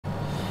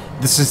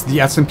This is the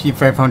S&P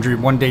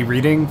 500 one-day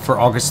reading for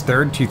August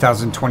 3rd,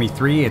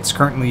 2023. It's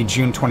currently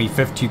June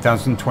 25th,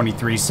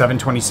 2023,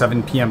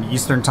 7:27 p.m.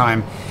 Eastern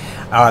Time.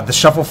 The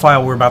shuffle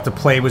file we're about to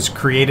play was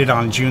created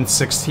on June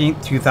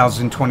 16th,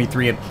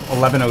 2023 at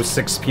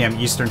 11:06 p.m.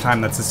 Eastern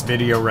Time. That's this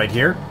video right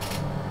here.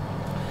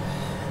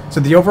 So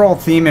the overall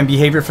theme and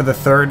behavior for the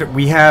third,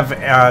 we have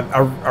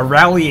a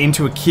rally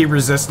into a key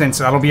resistance.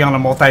 That'll be on a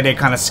multi-day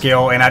kind of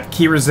scale. And at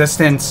key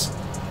resistance,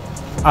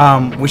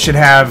 we should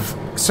have...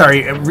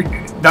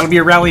 that'll be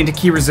a rally into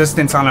key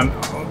resistance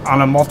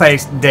on a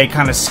multi-day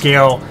kind of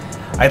scale,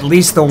 at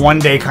least the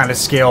one-day kind of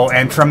scale,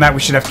 and from that we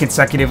should have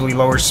consecutively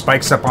lower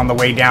spikes up on the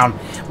way down.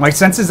 My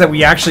sense is that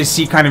we actually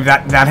see kind of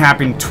that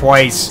happen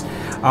twice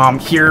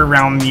here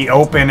around the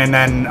open, and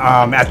then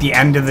at the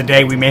end of the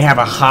day we may have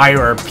a high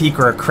or a peak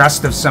or a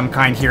crest of some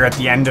kind here at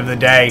the end of the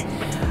day.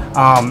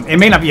 It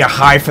may not be a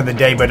high for the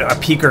day, but a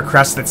peak or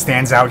crest that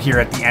stands out here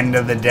at the end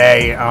of the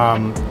day,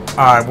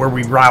 where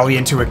we rally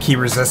into a key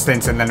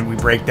resistance and then we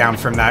break down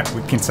from that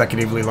with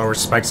consecutively lower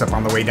spikes up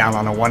on the way down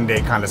on a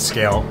one-day kind of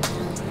scale.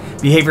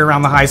 Behavior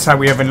around the high side,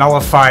 we have a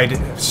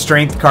nullified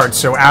strength card.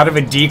 So out of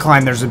a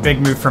decline, there's a big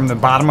move from the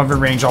bottom of a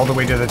range all the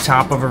way to the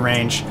top of a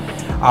range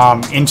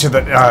into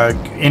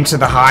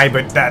the high,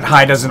 but that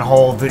high doesn't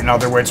hold. In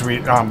other words,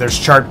 there's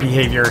chart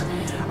behavior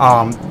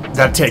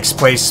that takes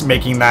place,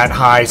 making that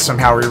high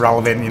somehow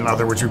irrelevant. In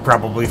other words, we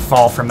probably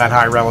fall from that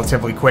high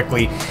relatively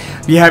quickly.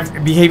 We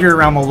have behavior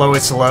around the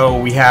lowest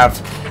low. We have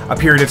a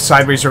period of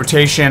sideways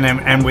rotation,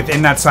 and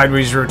within that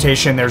sideways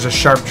rotation, there's a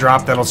sharp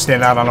drop that'll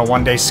stand out on a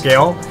one-day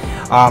scale.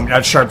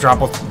 That sharp drop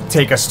will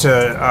take us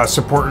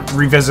to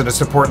revisit a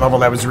support level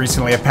that was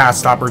recently a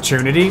past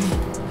opportunity.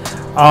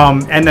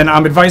 And then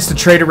I'm advised to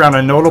trade around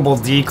a notable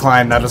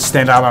decline that'll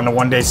stand out on a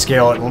one-day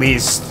scale at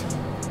least.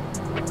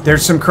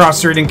 There's some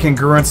cross-trading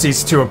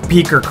congruencies to a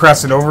peak or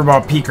crest, an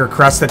overbought peak or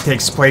crest that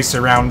takes place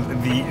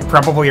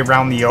probably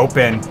around the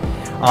open,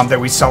 that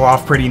we sell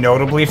off pretty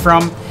notably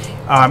from.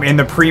 In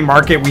the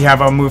pre-market, we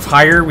have a move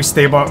higher. We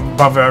stay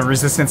above a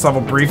resistance level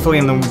briefly,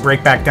 and then we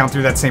break back down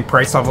through that same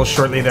price level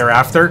shortly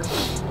thereafter.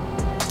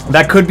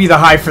 That could be the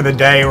high for the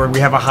day, or we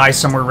have a high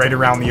somewhere right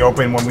around the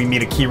open when we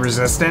meet a key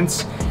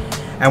resistance.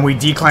 And we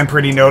decline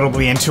pretty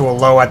notably into a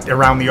low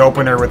around the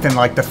open, or within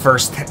like the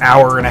first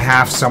hour and a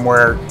half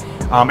somewhere.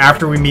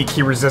 After we meet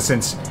key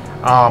resistance,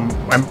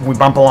 and we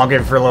bump along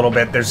it for a little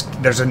bit,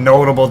 there's a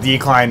notable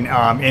decline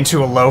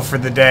into a low for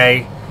the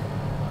day,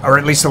 or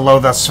at least a low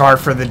thus far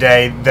for the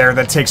day there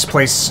that takes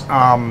place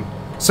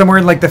somewhere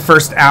in like the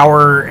first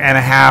hour and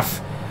a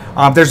half.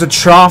 There's a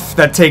trough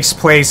that takes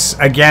place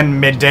again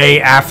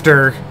midday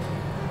after.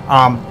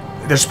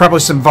 There's probably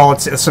some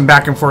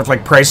back and forth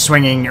like price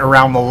swinging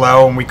around the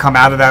low, and we come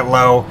out of that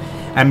low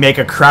and make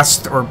a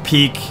crest or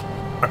peak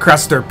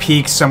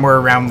somewhere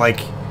around like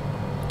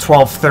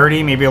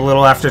 12:30, maybe a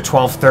little after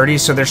 12:30.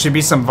 So there should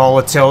be some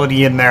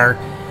volatility in there.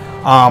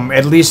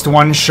 At least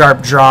one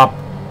sharp drop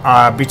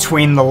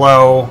between the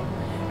low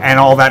and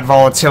all that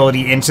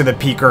volatility into the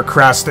peak or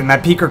crest, and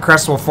that peak or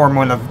crest will form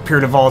when the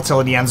period of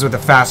volatility ends with a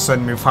fast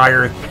sudden move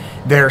higher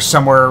there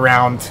somewhere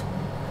around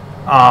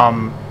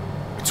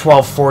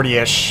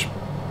 12:40ish.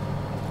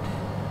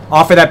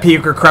 Off of that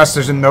peak or crest,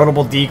 there's a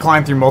notable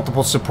decline through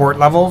multiple support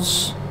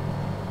levels.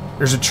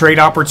 There's a trade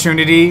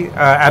opportunity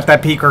at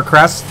that peak or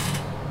crest,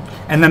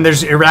 and then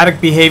there's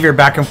erratic behavior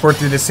back and forth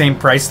through the same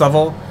price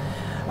level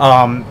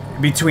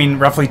between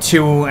roughly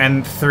 2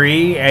 and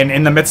 3, and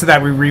in the midst of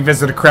that we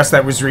revisit a crest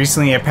that was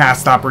recently a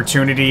past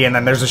opportunity, and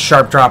then there's a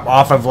sharp drop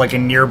off of like a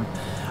near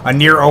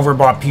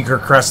overbought peak or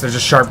crest. There's a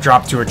sharp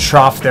drop to a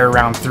trough there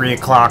around 3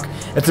 o'clock.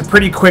 It's a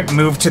pretty quick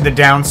move to the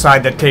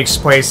downside that takes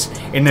place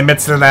in the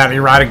midst of that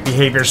erratic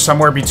behavior,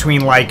 somewhere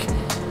between like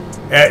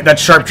that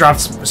sharp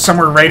drops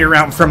somewhere right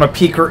around from a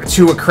peak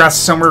to a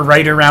crest, somewhere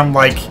right around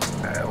like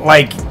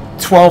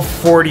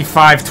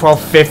 12:45,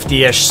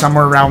 12:50ish,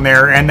 somewhere around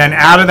there, and then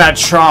out of that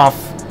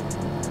trough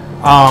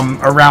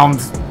around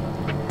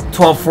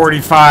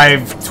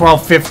 12:45,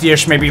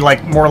 12:50ish, maybe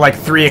like more like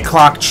 3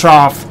 o'clock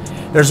trough.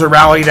 There's a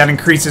rally that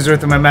increases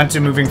with the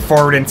momentum moving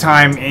forward in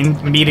time,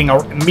 meeting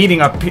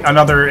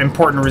another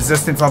important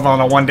resistance level on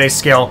a one-day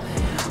scale,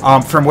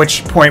 from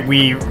which point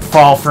we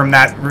fall from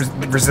that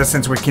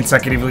resistance with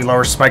consecutively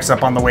lower spikes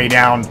up on the way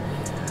down,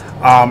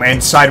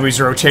 and sideways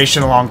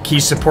rotation along key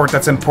support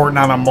that's important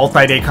on a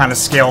multi-day kind of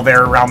scale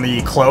there around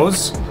the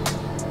close.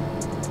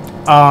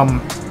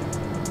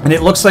 And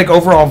it looks like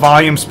overall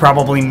volume's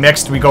probably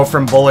mixed. We go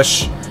from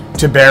bullish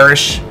to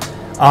bearish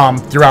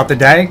throughout the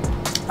day.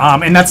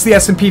 And that's the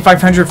S&P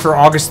 500 for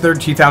August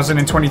 3rd,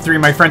 2023.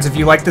 My friends, if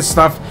you like this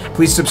stuff,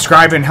 please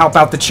subscribe and help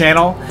out the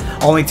channel.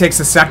 Only takes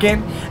a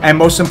second. And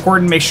most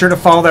important, make sure to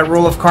follow that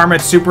rule of karma.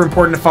 It's super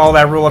important to follow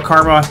that rule of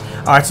karma.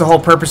 It's the whole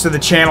purpose of the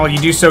channel. You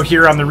do so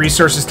here on the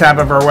resources tab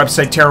of our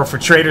website, Tarot for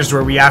Traders,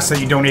 where we ask that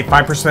you donate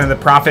 5% of the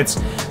profits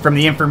from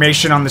the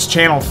information on this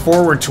channel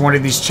forward to one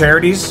of these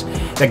charities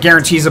that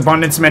guarantees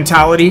abundance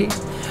mentality.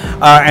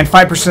 and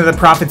 5% of the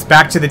profits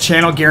back to the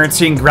channel,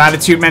 guaranteeing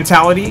gratitude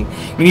mentality.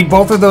 You need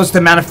both of those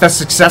to manifest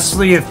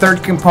successfully. The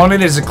third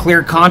component is a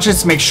clear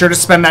conscience. Make sure to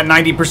spend that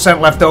 90%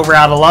 left over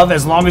out of love.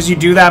 As long as you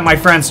do that, my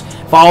friends,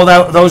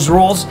 follow those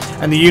rules,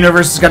 and the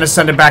universe is going to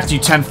send it back to you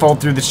tenfold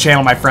through this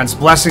channel, my friends.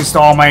 Blessings to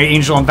all my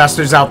angel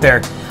investors out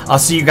there. I'll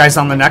see you guys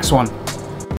on the next one.